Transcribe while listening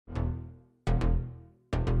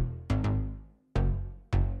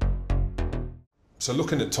So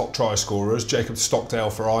looking at top try scorers, Jacob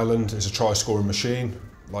Stockdale for Ireland is a try scoring machine.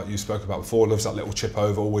 Like you spoke about before, loves that little chip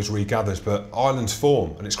over, always regathers. But Ireland's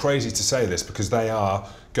form, and it's crazy to say this because they are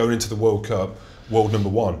going into the World Cup world number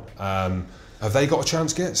 1. Have they got a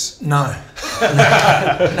chance, Gits? No. No,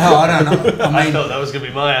 I don't know. I thought that was going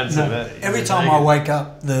to be my answer. No. Every time I wake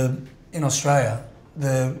up in Australia,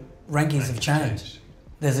 the rankings have changed.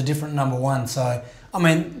 There's a different number 1. So, I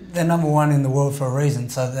mean, they're number 1 in the world for a reason,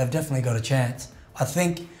 so they've definitely got a chance. I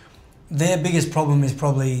think their biggest problem is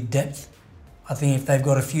probably depth. I think if they've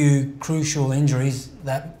got a few crucial injuries,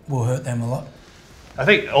 that will hurt them a lot. I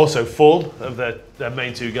think also form of their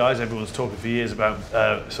main 2 guys. Everyone's talking for years about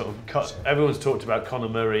everyone's talked about Conor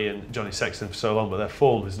Murray and Johnny Sexton for so long, but their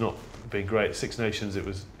form has not been great. Six Nations, it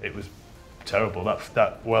was terrible.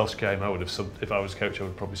 That Welsh game, I would have if I was coach, I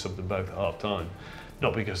would probably sub them both at half time.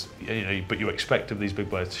 Not because but you expect of these big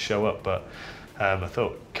players to show up. But I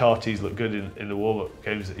thought Carty's looked good in the warm-up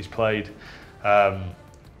games that he's played.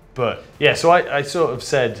 But yeah, so I sort of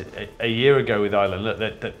said a year ago with Ireland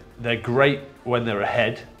that they're great when they're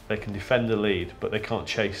ahead. They can defend the lead, but they can't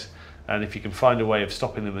chase. And if you can find a way of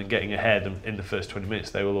stopping them and getting ahead in the first 20 minutes,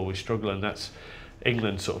 they will always struggle. And that's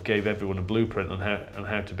England sort of gave everyone a blueprint on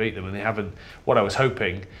how to beat them. And they haven't. What I was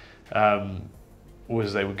hoping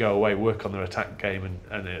was they would go away, work on their attack game,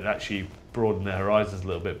 and it actually broadened their horizons a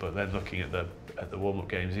little bit. But then looking at the warm-up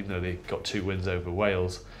games, even though they got 2 wins over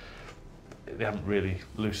Wales, they haven't really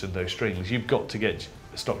loosened those strings. You've got to get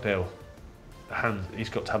Stockdale he's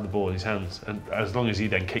got to have the ball in his hands, and as long as he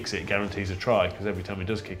then kicks it, it guarantees a try, because every time he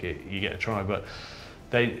does kick it, you get a try. But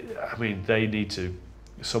they need to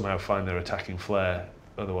somehow find their attacking flair.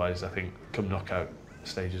 Otherwise, I think come knockout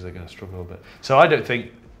stages, they're going to struggle a bit. So I don't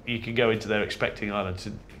think you can go into there expecting Ireland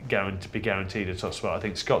to be guaranteed a top spot. I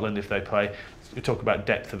think Scotland, if they play, we talk about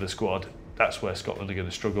depth of the squad, that's where Scotland are going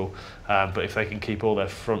to struggle. But if they can keep all their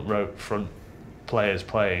front players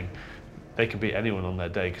playing, they can beat anyone on their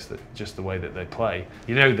day, because just the way that they play.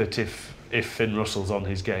 You know that if Finn Russell's on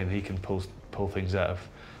his game, he can pull things out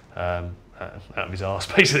of his arse.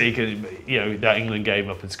 Basically, he can, that England game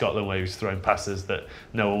up in Scotland where he was throwing passes that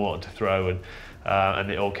no one wanted to throw, and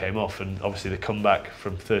it all came off. And obviously the comeback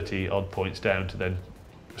from 30 odd points down to then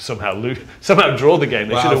somehow draw the game.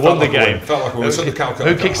 They should have won the game.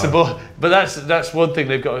 Who kicks the ball? But that's one thing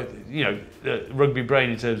they've got. Rugby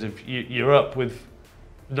brain in terms of you're up with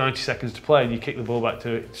 90 seconds to play and you kick the ball back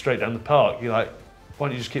straight down the park. You're like, why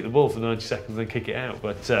don't you just keep the ball for 90 seconds and kick it out?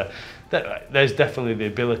 But there's definitely the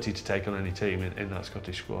ability to take on any team in that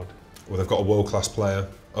Scottish squad. Well, they've got a world-class player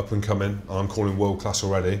up and coming, and I'm calling world-class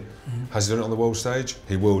already. Has he done it on the world stage?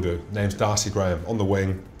 He will do. Name's Darcy Graham, on the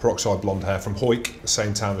wing, peroxide blonde hair, from Hawick, the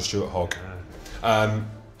same town as Stuart Hogg.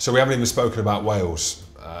 So we haven't even spoken about Wales.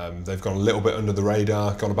 They've gone a little bit under the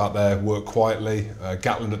radar, gone about their work quietly.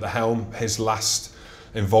 Gatland at the helm, his last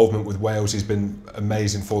involvement with Wales has been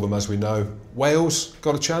amazing for them, as we know. Wales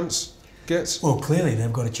got a chance, Gits? Well, clearly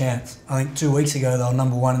they've got a chance. I think 2 weeks ago they were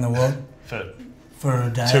number 1 in the world. For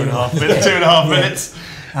a day. 2.5 minutes. 2.5 minutes.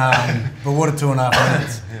 But what a 2.5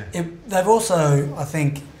 minutes. They've also, I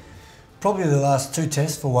think, probably the last 2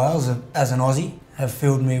 tests for Wales as an Aussie have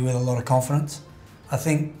filled me with a lot of confidence. I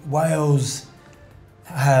think Wales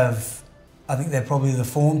I think they're probably the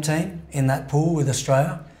form team in that pool with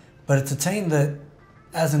Australia, but it's a team that,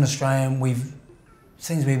 as an Australian,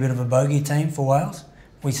 seems to be a bit of a bogey team for Wales.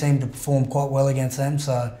 We seem to perform quite well against them,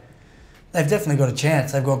 so they've definitely got a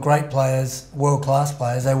chance. They've got great players, world-class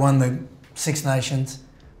players. They won the Six Nations,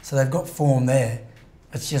 so they've got form there.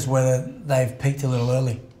 It's just whether they've peaked a little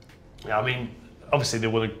early. Yeah, I mean, obviously they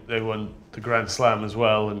won the Grand Slam as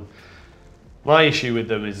well, and my issue with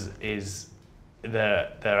them is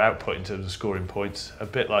their output in terms of scoring points. A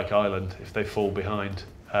bit like Ireland, if they fall behind,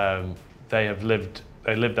 they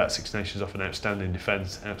lived that Six Nations off an outstanding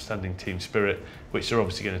defence, outstanding team spirit, which they're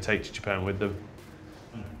obviously going to take to Japan with them.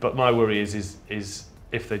 But my worry is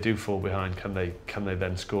if they do fall behind, can they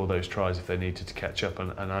then score those tries if they needed to catch up?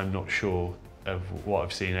 And I'm not sure of what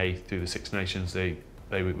I've seen through the Six Nations. They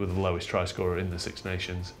were the lowest try scorer in the Six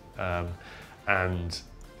Nations, and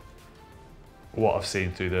what I've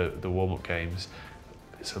seen through the warm-up games,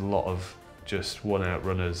 it's a lot of just one-out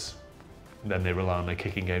runners. Then they rely on their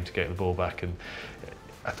kicking game to get the ball back, and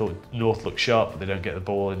I thought North looked sharp, but they don't get the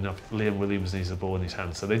ball enough. Liam Williams needs the ball in his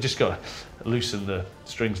hands, so they just got to loosen the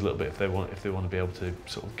strings a little bit if they want to be able to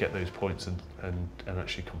sort of get those points and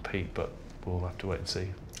actually compete. But we'll have to wait and see.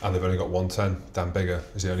 And they've only got 110. Dan Bigger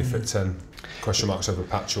is the only fit 10. Question marks over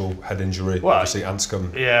Patchell, head injury. Well, obviously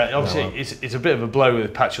Anscombe. Yeah, obviously it's a bit of a blow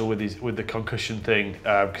with Patchell with the concussion thing,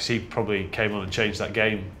 because he probably came on and changed that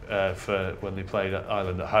game for when they played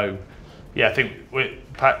Ireland at home. Yeah, I think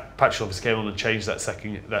Patchell obviously came on and changed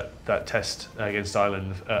that test against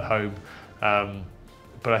Ireland at home,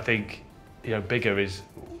 but I think Bigger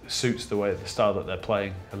suits the style that they're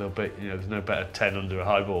playing a little bit. There's no better 10 under a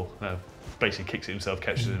high ball. Basically kicks it himself,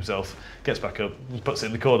 catches it himself, gets back up, puts it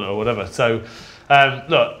in the corner or whatever. So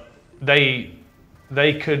look, they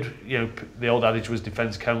could, the old adage was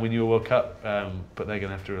defence can win you a World Cup, but they're going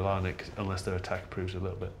to have to rely on it unless their attack improves a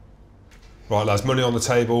little bit. Right, lads, money on the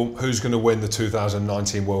table. Who's going to win the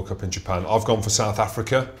 2019 World Cup in Japan? I've gone for South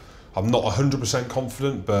Africa. I'm not 100%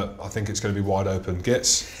 confident, but I think it's going to be wide open.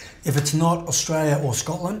 Gits? If it's not Australia or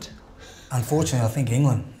Scotland, unfortunately, I think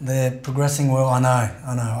England. They're progressing well. I know.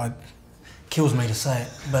 It kills me to say it,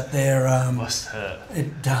 but they're... Must hurt.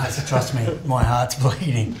 It does, trust me. My heart's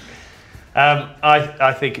bleeding.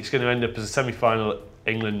 I think it's going to end up as a semi-final,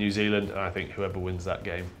 England-New Zealand, and I think whoever wins that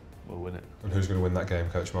game will win it. And who's going to win that game,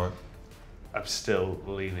 Coach Mike? I'm still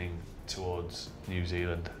leaning towards New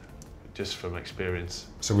Zealand, just from experience.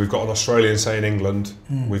 So we've got an Australian saying England,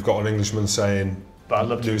 we've got an Englishman saying but I'd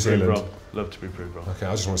love to New be Zealand. proved wrong. Love to be proved wrong. Okay,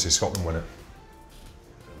 I just want to see Scotland win it.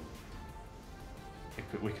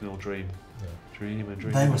 We can all dream. Yeah. Dream and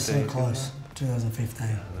dream. They were so close,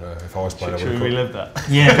 2015. If I was playing, Should we relive that?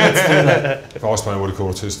 Yeah, let's do that. If I was playing, I would have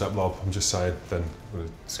called a two-step lob. I'm just saying, then would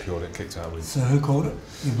have secured it and kicked out. So who called it?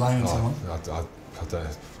 You're blaming someone? I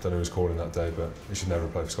don't know who's calling that day, but he should never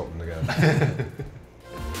play for Scotland again.